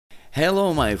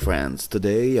Hello my friends,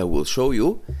 today I will show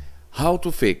you how to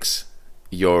fix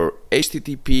your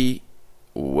HTTP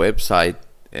website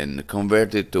and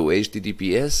convert it to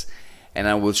HTTPS, and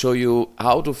I will show you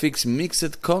how to fix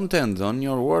mixed content on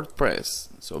your WordPress.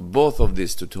 So both of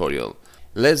this tutorial.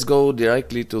 Let's go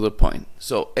directly to the point.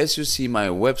 So as you see, my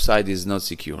website is not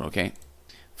secure, okay?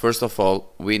 First of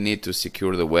all, we need to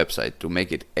secure the website to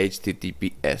make it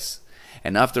HTTPS.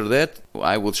 And after that,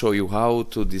 I will show you how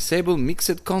to disable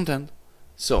mixed content.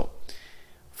 So,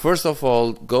 first of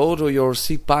all, go to your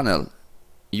cPanel.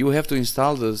 You have to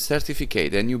install the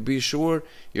certificate, and you be sure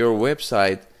your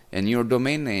website and your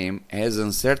domain name has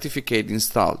a certificate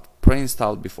installed,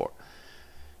 pre-installed before.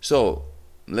 So,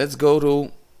 let's go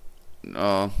to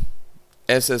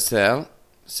SSL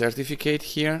certificate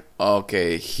here.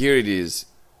 Okay, here it is,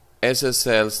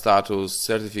 SSL status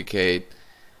certificate.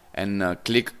 And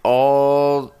click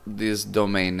all these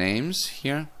domain names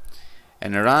here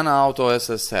and run auto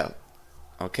SSL.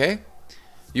 Okay,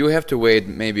 you have to wait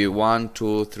maybe 1,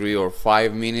 2, 3 or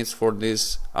 5 minutes for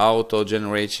this auto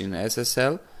generation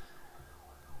SSL.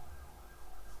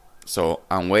 So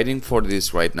I'm waiting for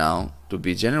this right now to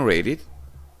be generated.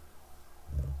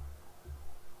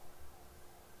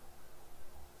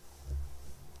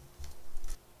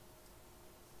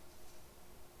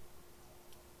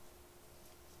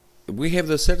 We have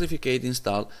the certificate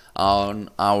installed on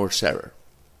our server.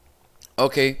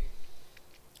 Okay,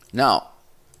 now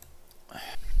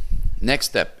next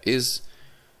step is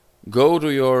go to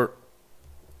your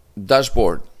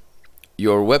dashboard,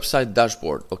 your website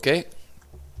dashboard. Okay,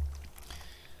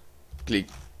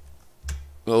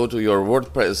 go to your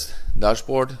WordPress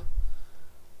dashboard.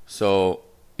 So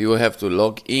you have to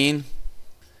log in.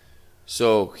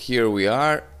 So here we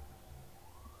are.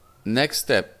 Next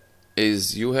step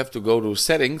is you have to go to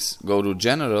settings, go to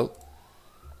general,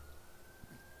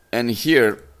 and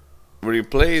here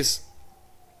replace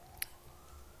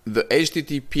the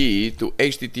HTTP to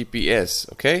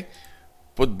HTTPS. Okay,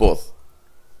 put both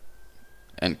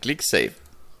and click save.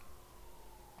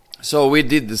 So we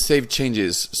did the save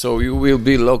changes, so you will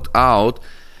be logged out,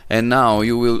 and now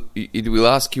it will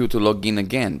ask you to log in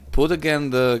again. Put again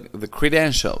the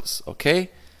credentials.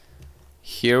 Okay,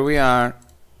 here we are.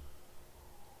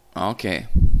 Okay,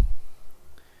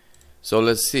 so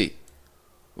let's see,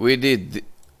 we did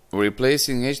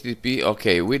replacing HTTP.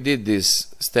 Okay, we did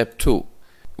this step 2.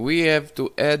 We have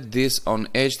to add this on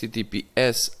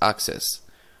HTTPS access.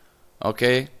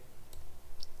 Okay,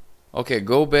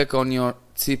 go back on your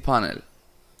cPanel.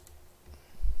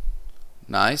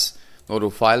 Nice, go to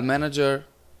file manager,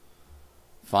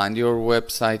 find your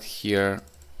website here,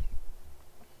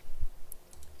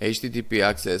 HTTP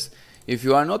access. If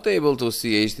you are not able to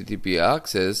see HTTP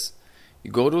access, you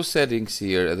go to settings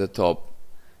here at the top,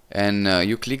 and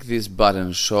you click this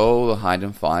button, show the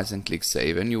hidden files, and click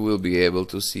save, and you will be able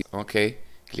to see. Okay,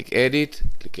 click edit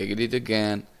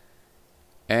again,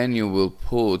 and you will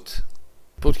put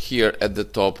here at the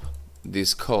top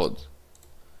this code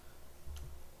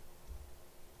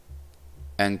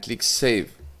and click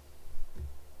save.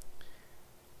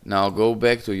 Now go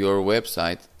back to your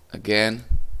website again.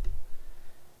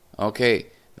 Okay,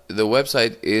 the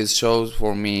website shows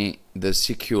for me the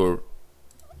secure.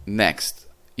 Next,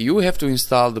 you have to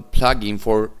install the plugin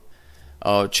for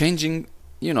changing,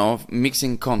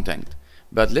 mixing content.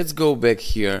 But let's go back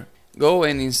here. Go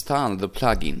and install the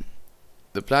plugin.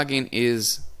 The plugin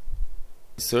is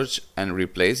search and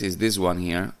replace. Is this one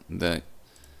here?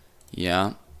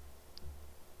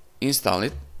 Install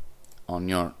it on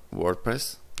your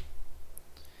WordPress.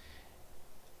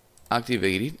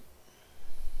 Activate it.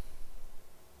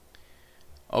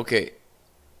 Okay,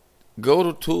 go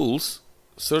to tools,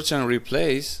 search and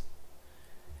replace,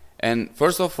 and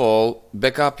first of all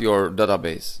back up your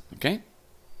database. Okay,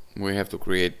 we have to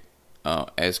create a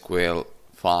SQL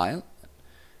file,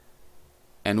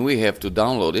 and we have to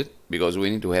download it because we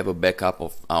need to have a backup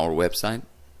of our website,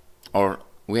 or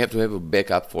we have to have a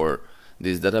backup for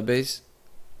this database.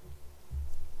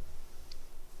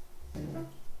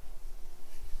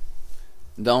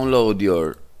 Download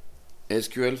your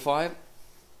SQL file.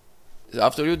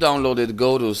 After you download it,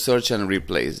 go to search and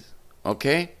replace.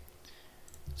 Okay,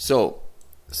 so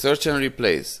search and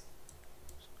replace,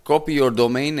 copy your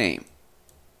domain name,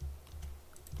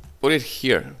 put it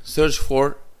here, search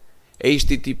for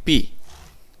HTTP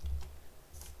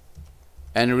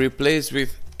and replace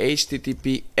with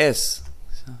HTTPS.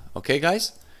 Okay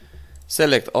guys,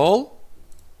 select all,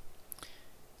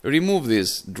 remove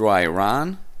this dry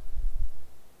run,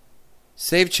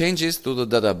 save changes to the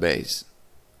database.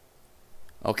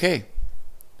 Okay,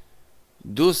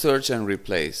 do search and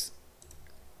replace.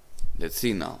 Let's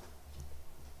see now.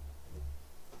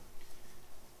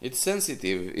 It's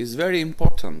sensitive. It's very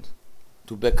important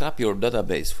to back up your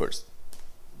database first.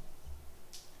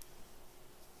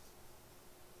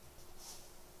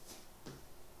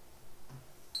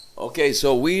 Okay,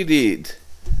 so we did.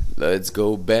 Let's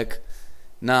go back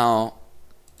now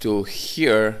to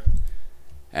here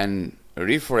and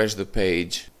refresh the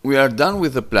page. We are done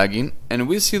with the plugin and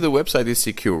we see the website is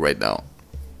secure right now.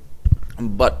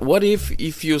 But what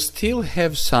if you still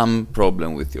have some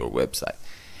problem with your website?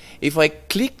 If I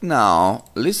click now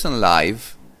listen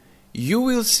live, you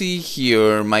will see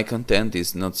here my content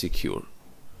is not secure.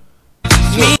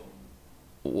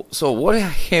 So what I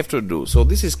have to do, so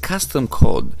this is custom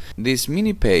code. This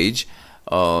mini page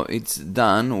it's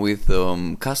done with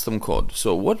custom code.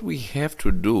 So what we have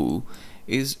to do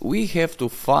is we have to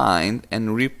find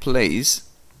and replace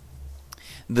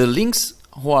the links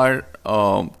who are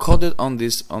coded on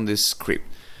this script.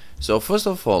 So first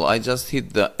of all, I just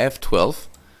hit the F12,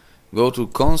 go to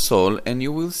console, and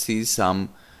you will see some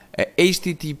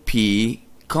HTTP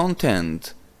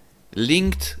content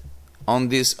linked on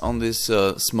this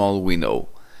small window.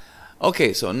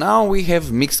 Okay, so now we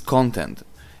have mixed content,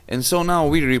 and so now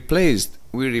we replaced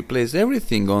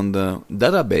everything on the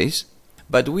database,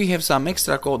 but we have some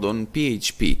extra code on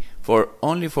PHP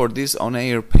only for this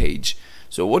on-air page.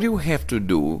 So what you have to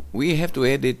do, we have to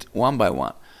edit one by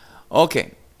one.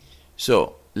 Okay,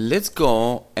 so let's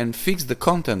go and fix the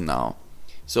content now.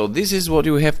 So this is what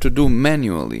you have to do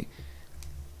manually.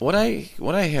 What I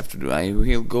have to do, I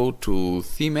will go to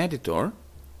theme editor,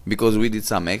 because we did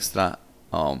some extra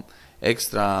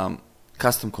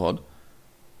custom code.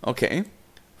 Okay,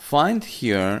 find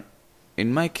here,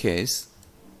 in my case,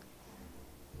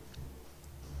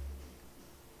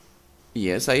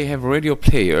 yes, I have radio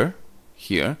player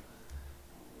here.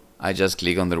 I just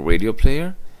click on the radio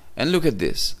player and look at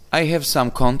this. I have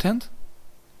some content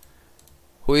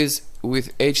who is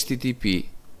with HTTP.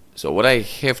 So what I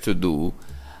have to do,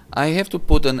 I have to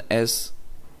put an S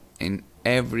in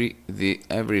every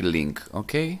link.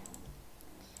 Okay,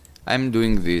 I'm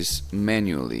doing this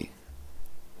manually.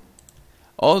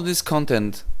 All this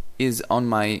content is on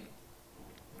my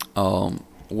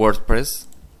WordPress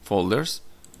folders,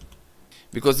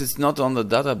 because it's not on the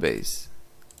database,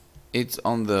 it's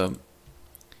on the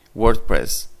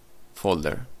WordPress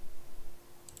folder.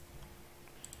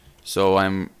 So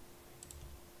I'm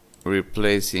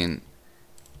replacing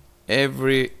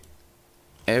every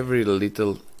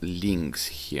little links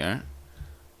here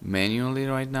manually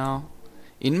right now,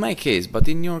 in my case. But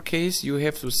in your case, you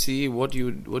have to see what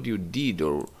you did,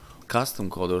 or custom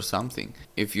code or something.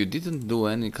 If you didn't do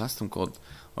any custom code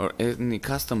or any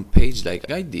custom page like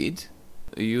I did,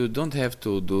 you don't have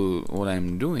to do what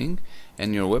I'm doing,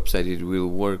 and your website, it will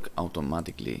work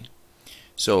automatically.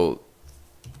 So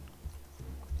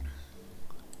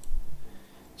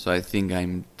I think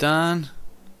I'm done.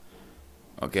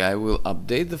 Okay, I will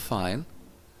update the file,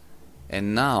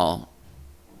 and now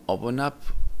open up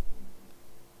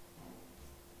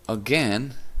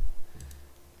again.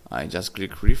 I just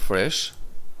click refresh.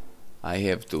 I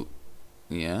have to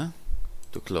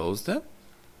close that.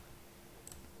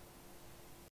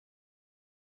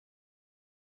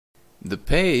 The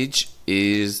page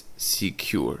is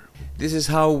secure. This is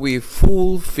how we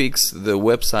full fix the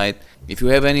website. If you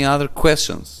have any other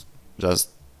questions,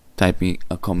 just type me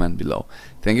a comment below.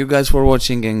 Thank you guys for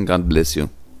watching, and God bless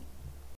you.